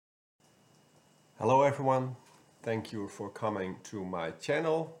Hello everyone, thank you for coming to my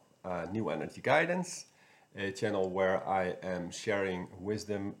channel, New Energy Guidance, a channel where I am sharing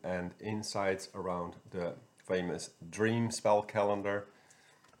wisdom and insights around the famous dream spell calendar.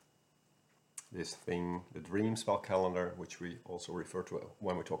 This thing, the dream spell calendar, which we also refer to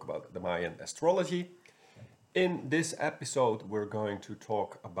when we talk about the Mayan astrology. In this episode, we're going to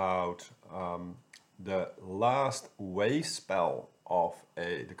talk about the last Wavespell of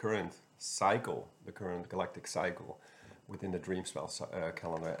the current cycle, the current galactic cycle within the dream spell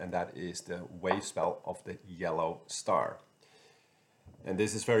calendar, and that is the Wavespell of the yellow star. And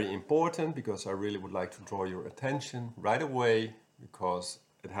this is very important because I really would like to draw your attention right away, because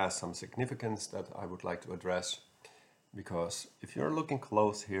it has some significance that I would like to address. Because if you're looking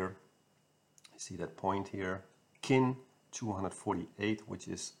close here, you see that point here, Kin 248, which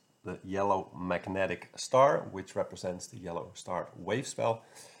is the yellow magnetic star, which represents the yellow star Wavespell,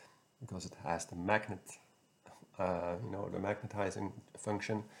 because it has the magnet, the magnetizing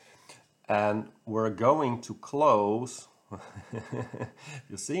function. And we're going to close,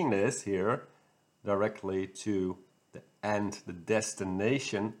 you're seeing this here, directly to the end, the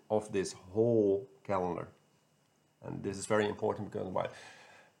destination of this whole calendar. And this is very important because why?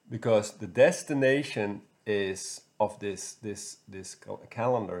 Because the destination is of this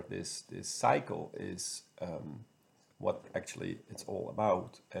calendar, this cycle is what actually it's all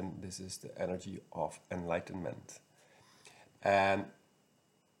about, and this is the energy of enlightenment. And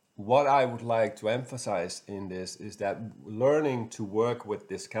what I would like to emphasize in this is that learning to work with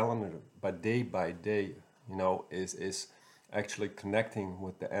this calendar by day, is actually connecting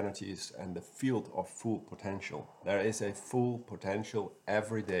with the energies and the field of full potential. There is a full potential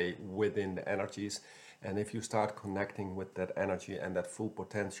every day within the energies. And if you start connecting with that energy and that full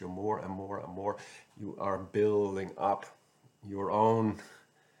potential more and more and more, you are building up your own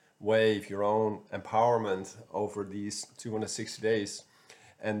wave, your own empowerment over these 260 days.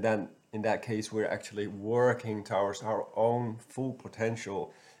 And then in that case, we're actually working towards our own full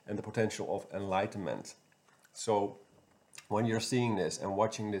potential and the potential of enlightenment. So when you're seeing this and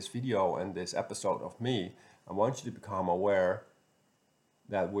watching this video and this episode of me, I want you to become aware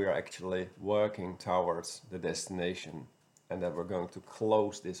that we're actually working towards the destination, and that we're going to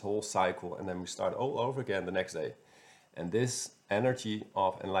close this whole cycle, and then we start all over again the next day. And this energy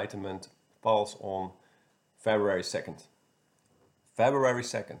of enlightenment falls on February 2nd. February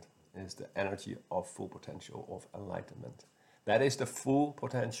 2nd is the energy of full potential of enlightenment. That is the full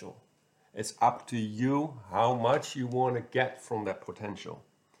potential. It's up to you how much you want to get from that potential.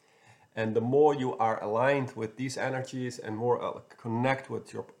 And the more you are aligned with these energies and more connect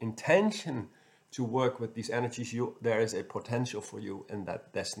with your intention to work with these energies, there is a potential for you in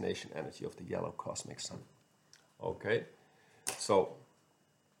that destination energy of the yellow cosmic sun. Okay, so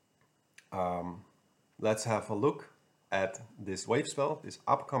let's have a look at this Wavespell, this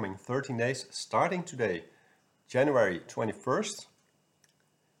upcoming 13 days, starting today, January 21st,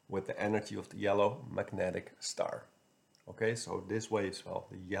 with the energy of the yellow magnetic star. Okay, so this Wavespell,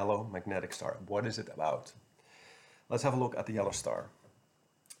 the yellow magnetic star, what is it about? Let's have a look at the yellow star.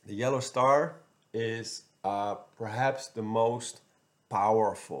 The yellow star is perhaps the most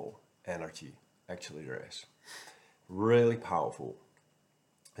powerful energy actually there is. Really powerful.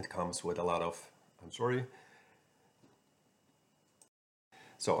 It comes with a lot of,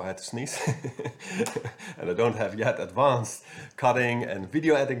 So I had to sneeze, and I don't have yet advanced cutting and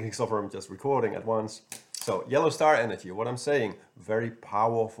video editing software, I'm just recording at once. So yellow star energy, what I'm saying, very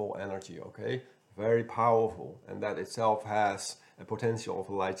powerful energy, okay? Very powerful, and that itself has a potential of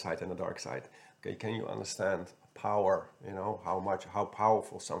a light side and a dark side. Okay, can you understand power, how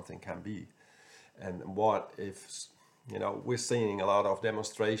powerful something can be? And what if, we're seeing a lot of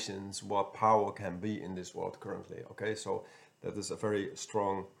demonstrations what power can be in this world currently, okay? So that is a very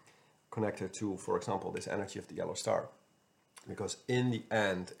strong connector to, for example, this energy of the yellow star. Because in the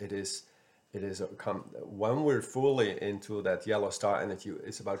end, when we're fully into that yellow star energy,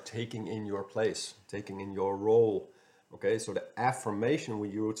 it's about taking in your place, taking in your role. Okay, so the affirmation we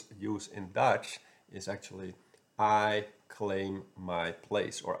use in Dutch is actually, I claim my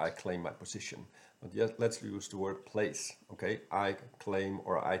place, or I claim my position. But yet, let's use the word place. Okay, I claim,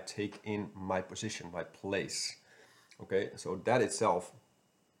 or I take in my position, my place. Okay, so that itself,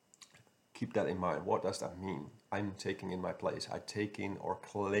 keep that in mind. What does that mean? I'm taking in my place. I take in or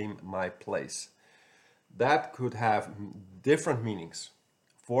claim my place. That could have different meanings.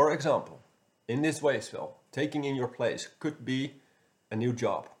 For example, in this Wavespell, taking in your place could be a new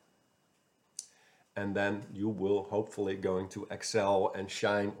job. And then you will hopefully going to excel and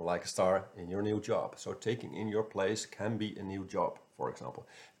shine like a star in your new job. So taking in your place can be a new job, for example.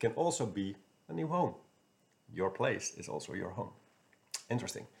 It can also be a new home. Your place is also your home.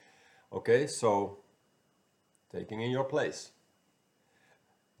 Interesting. Okay, so taking in your place.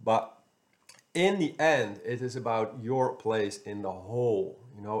 But in the end, it is about your place in the whole,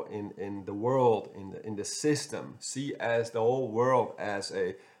 in the world, in the system. See as the whole world as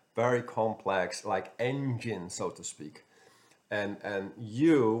a very complex, like engine, so to speak. And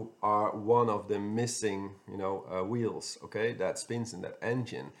you are one of the missing, wheels, okay, that spins in that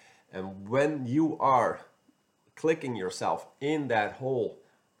engine. And when you are clicking yourself in that whole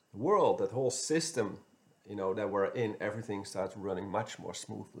world, that whole system, that we're in, everything starts running much more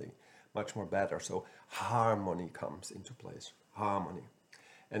smoothly, much more better. So harmony comes into place, harmony.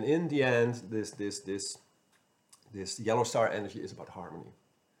 And in the end, this yellow star energy is about harmony.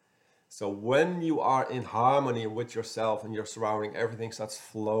 So when you are in harmony with yourself and your surrounding, everything starts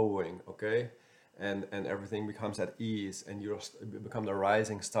flowing, okay? And everything becomes at ease, and you become the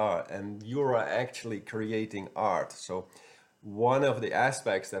rising star, and you are actually creating art. So one of the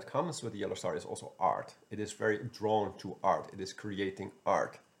aspects that comes with the yellow star is also art. It is very drawn to art. It is creating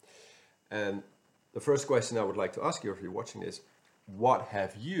art. And the first question I would like to ask you if you're watching this, what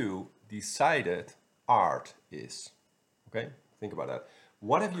have you decided art is? Okay, think about that.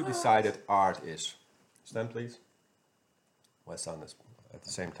 What have you decided art is? Stand, please. My son is at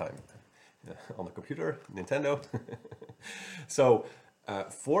the same time on the computer, Nintendo. So,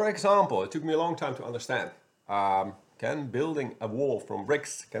 for example, it took me a long time to understand. Can building a wall from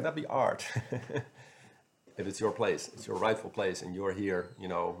bricks, can that be art? If it's your place, it's your rightful place, and you're here,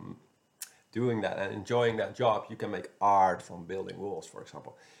 doing that and enjoying that job, you can make art from building walls, for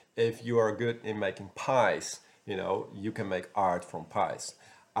example. If you are good in making pies, you can make art from pies.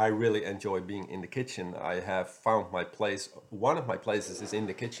 I really enjoy being in the kitchen. I have found my place. One of my places is in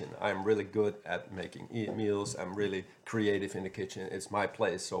the kitchen. I'm really good at making meals. I'm really creative in the kitchen. It's my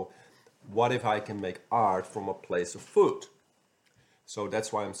place. So what if I can make art from a place of food? So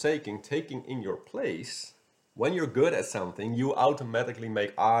that's why I'm saying, taking in your place, when you're good at something, you automatically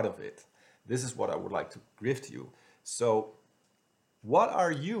make art of it. This is what I would like to give to you. So what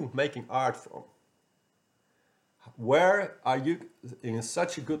are you making art from? Where are you in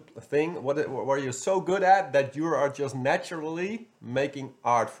such a good thing? What are you so good at that you are just naturally making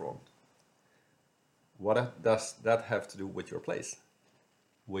art from? What does that have to do with your place?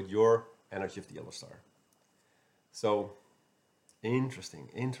 With your energy of the yellow star? So, interesting,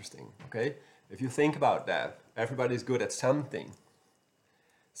 okay? If you think about that, everybody's good at something.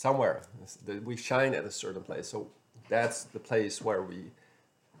 Somewhere, we shine at a certain place. So that's the place where we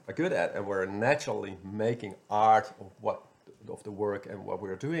are good at, and we're naturally making art of the work and what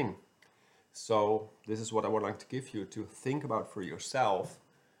we're doing. So this is what I would like to give you to think about for yourself.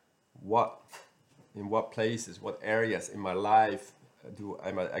 In what places, what areas in my life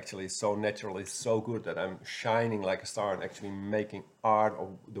am I actually so naturally so good that I'm shining like a star and actually making art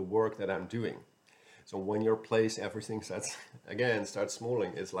of the work that I'm doing. So when your place, everything starts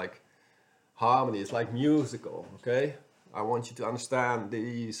smoothing. It's like harmony. It's like musical, okay? I want you to understand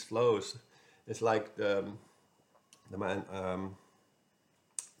these flows. It's like the man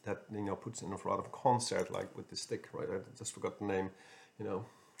that puts in a lot of concert, like with the stick, right? I just forgot the name.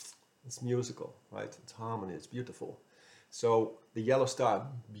 It's musical, right? It's harmony. It's beautiful. So the yellow star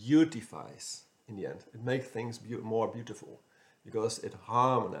beautifies in the end. It makes things more beautiful because it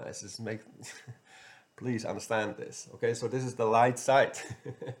harmonizes. Please understand this, okay? So this is the light side.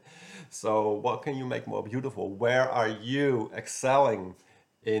 So what can you make more beautiful? Where are you excelling?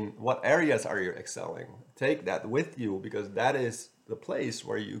 In what areas are you excelling? Take that with you, because that is the place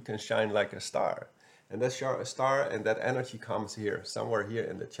where you can shine like a star. And that star and that energy comes here, somewhere here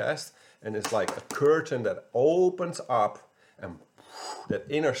in the chest, and it's like a curtain that opens up, and that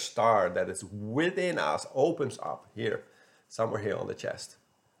inner star that is within us opens up here, somewhere here on the chest.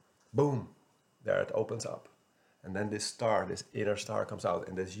 Boom. There it opens up, and then this inner star comes out,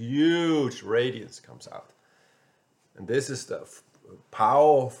 and this huge radiance comes out. And this is the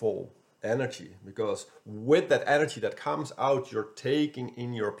powerful energy, because with that energy that comes out, you're taking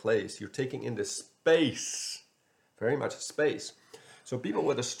in your place, you're taking in the space, very much space. So people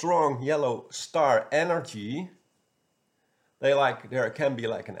with a strong yellow star energy, there can be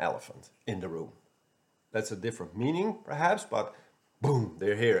like an elephant in the room. That's a different meaning perhaps, but boom,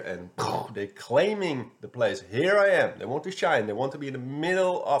 they're here, and they're claiming the place. Here I am. They want to shine. They want to be in the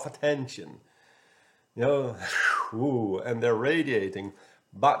middle of attention. And they're radiating,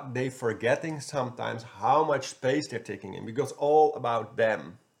 but they're forgetting sometimes how much space they're taking in, because it's all about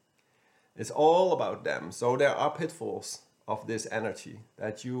them. It's all about them. So there are pitfalls of this energy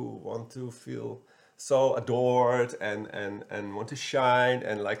that you want to feel so adored and want to shine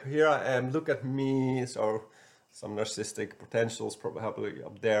and like, here I am, look at me. So some narcissistic potentials probably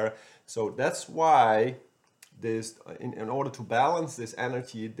up there. So that's why this, in order to balance this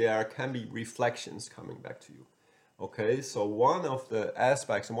energy, there can be reflections coming back to you. Okay, so one of the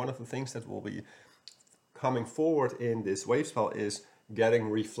aspects and one of the things that will be coming forward in this Wavespell is getting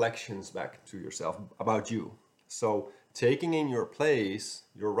reflections back to yourself about you. So taking in your place,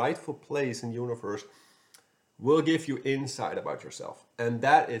 your rightful place in the universe, will give you insight about yourself. And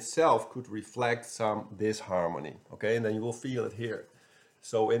that itself could reflect some disharmony. Okay, and then you will feel it here.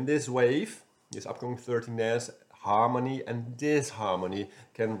 So in this wave, this upcoming 13 days, harmony and disharmony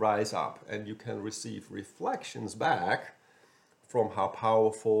can rise up, and you can receive reflections back from how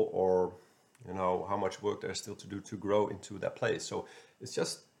powerful or how much work there's still to do to grow into that place. So it's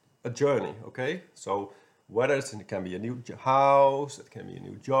just a journey, okay? So whether it can be a new house, it can be a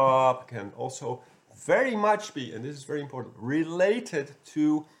new job, it can also very much be, and this is very important, related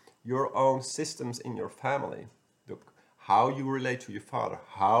to your own systems in your family. Look, how you relate to your father,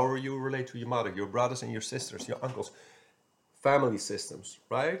 how you relate to your mother, your brothers and your sisters, your uncles, family systems,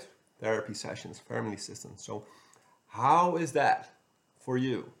 right? Therapy sessions, family systems. So how is that for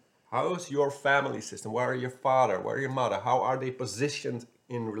you? How is your family system? Where are your father? Where are your mother? How are they positioned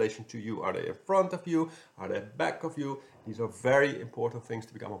in relation to you? Are they in front of you? Are they back of you? These are very important things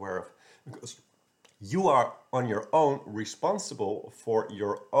to become aware of, because you are on your own responsible for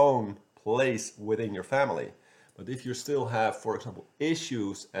your own place within your family. But if you still have, for example,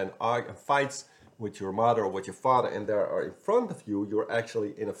 issues and fights with your mother or with your father, and they are in front of you, you're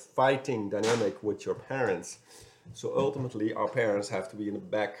actually in a fighting dynamic with your parents. So ultimately, our parents have to be in the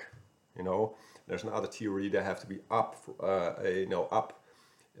back. There's another theory, they have to be up, up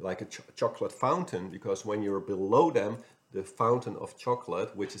like a chocolate fountain, because when you're below them, the fountain of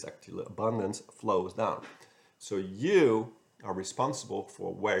chocolate, which is actually abundance, flows down. So you are responsible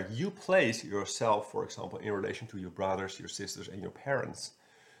for where you place yourself, for example, in relation to your brothers, your sisters, and your parents.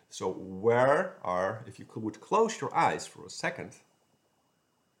 So if you would close your eyes for a second,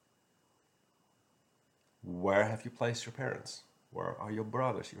 where have you placed your parents? Where are your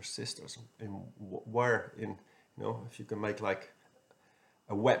brothers, your sisters? If you can make like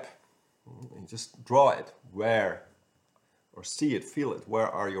a web, and just draw it, where, or see it, feel it, where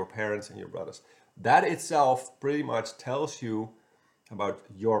are your parents and your brothers? That itself pretty much tells you about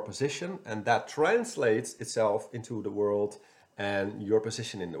your position, and that translates itself into the world and your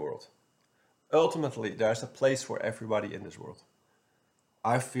position in the world. Ultimately, there's a place for everybody in this world.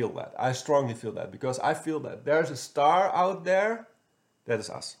 I feel that. I strongly feel that, because I feel that there's a star out there that is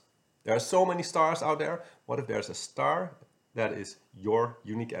us. There are so many stars out there. What if there's a star that is your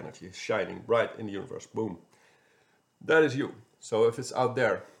unique energy, shining bright in the universe? Boom. That is you. So if it's out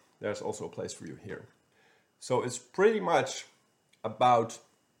there, there's also a place for you here. So it's pretty much about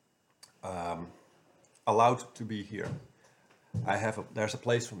allowed to be here. There's a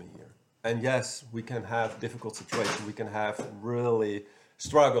place for me here. And yes, we can have difficult situations. We can have really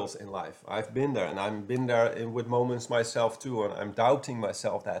struggles in life. I've been there, and I've been there with moments myself too, and I'm doubting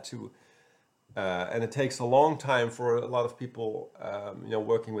myself that too. And it takes a long time for a lot of people,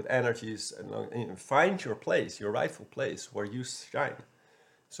 working with energies, and find your place, your rightful place where you shine.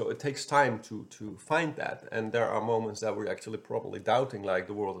 So it takes time to find that. And there are moments that we're actually probably doubting, like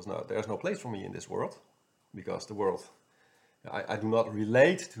there's no place for me in this world, because the world, I do not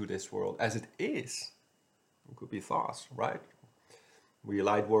relate to this world as it is. It could be thoughts, right? We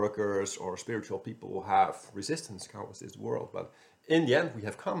light workers or spiritual people have resistance towards this world, but in the end, we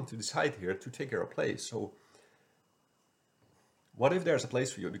have come to decide here to take our place. So what if there's a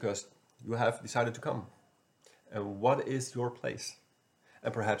place for you, because you have decided to come? And what is your place?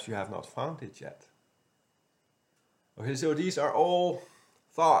 And perhaps you have not found it yet. Okay, so these are all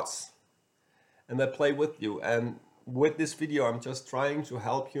thoughts, and they play with you. And with this video, I'm just trying to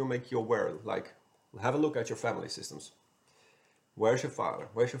help you, make you aware. Like, have a look at your family systems. Where's your father?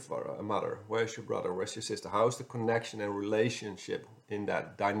 Where's your mother? Where's your brother? Where's your sister? How's the connection and relationship in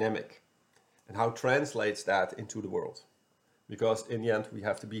that dynamic? And how translates that into the world? Because in the end, we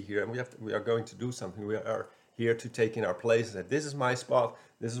have to be here, and we are going to do something. We are here to take in our place. That this is my spot.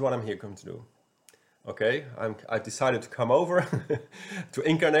 This is what I'm here going to do. Okay, I've decided to come over, to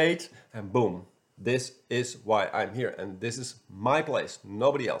incarnate, and boom, this is why I'm here, and this is my place,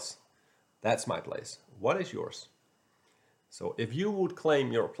 nobody else. That's my place. What is yours? So if you would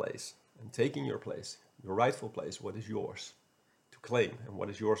claim your place and taking your place, your rightful place, what is yours to claim, and what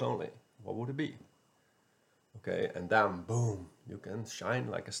is yours only? What would it be? Okay, and then boom, you can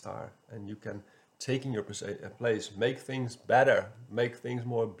shine like a star, and you can take in your place, make things better, make things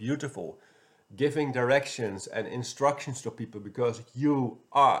more beautiful. giving directions and instructions to people because you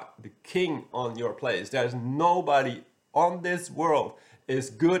are the king on your place. There's nobody on this world as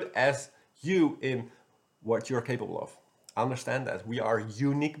good as you in what you're capable of. Understand that we are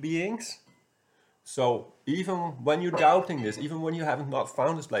unique beings. So even when you're doubting this, even when you haven't not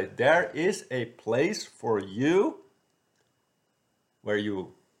found this place, there is a place for you where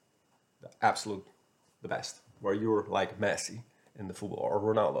you the best, where you're like Messi in the football, or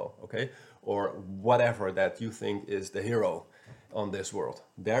Ronaldo, okay, or whatever that you think is the hero on this world.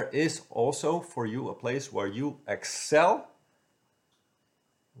 There is also for you a place where you excel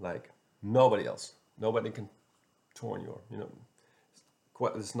like nobody else. Nobody can turn you,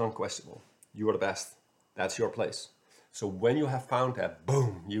 it's non-questionable. You are the best. That's your place. So when you have found that,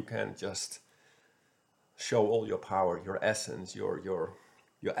 boom, you can just show all your power, your essence, your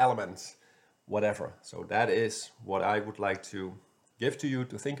elements, whatever. So that is what I would like to give to you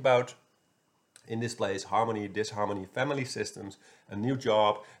to think about in this place: harmony, disharmony, family systems, a new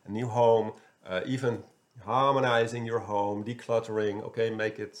job, a new home, even harmonizing your home, decluttering. Okay,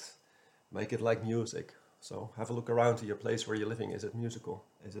 make it like music. So have a look around to your place where you're living. Is it musical?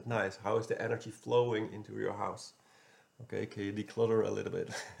 Is it nice? How is the energy flowing into your house? Okay, can you declutter a little bit?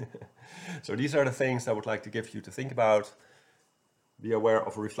 So these are the things I would like to give you to think about. Be aware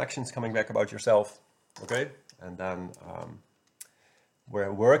of reflections coming back about yourself. Okay, and then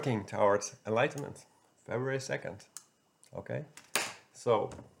we're working towards enlightenment, February 2nd. Okay,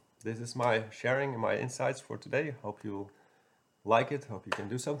 so this is my sharing and my insights for today. Hope you like it. Hope you can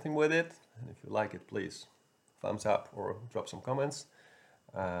do something with it. And if you like it, please thumbs up or drop some comments.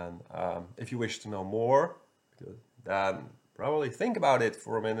 And if you wish to know more, then probably think about it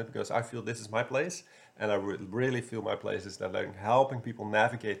for a minute, because I feel this is my place, and I really feel my place is that I'm helping people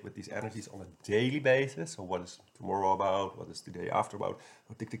navigate with these energies on a daily basis. So what is tomorrow about? What is the day after about?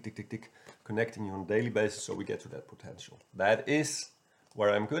 Tick, tick, tick, tick, tick, connecting you on a daily basis so we get to that potential. That is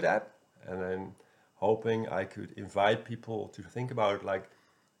where I'm good at, and I'm hoping I could invite people to think about, like,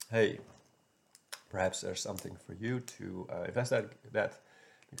 hey, perhaps there's something for you to invest that,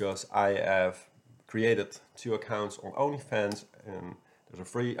 because I have created 2 accounts on OnlyFans, and there's a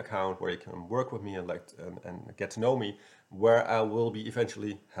free account where you can work with me and get to know me, where I will be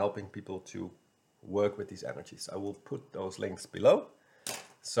eventually helping people to work with these energies. I will put those links below.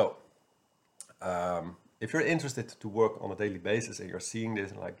 So if you're interested to work on a daily basis and you're seeing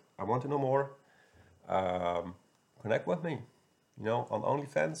this and like, I want to know more, connect with me. On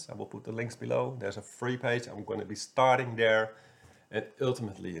OnlyFans, I will put the links below. There's a free page. I'm going to be starting there, and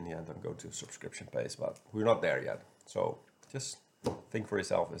ultimately in the end I'm going to a subscription page, but we're not there yet. So just think for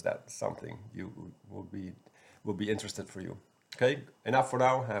yourself, is that something you will be interested for you? Okay, enough for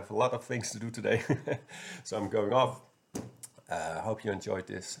now. I have a lot of things to do today. So I'm going off. Hope you enjoyed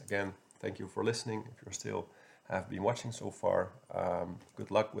this. Again, thank you for listening. If you still have been watching so far, good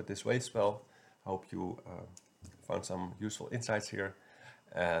luck with this Wavespell. Hope you found some useful insights here,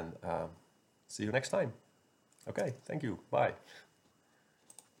 and see you next time. Okay, thank you. Bye.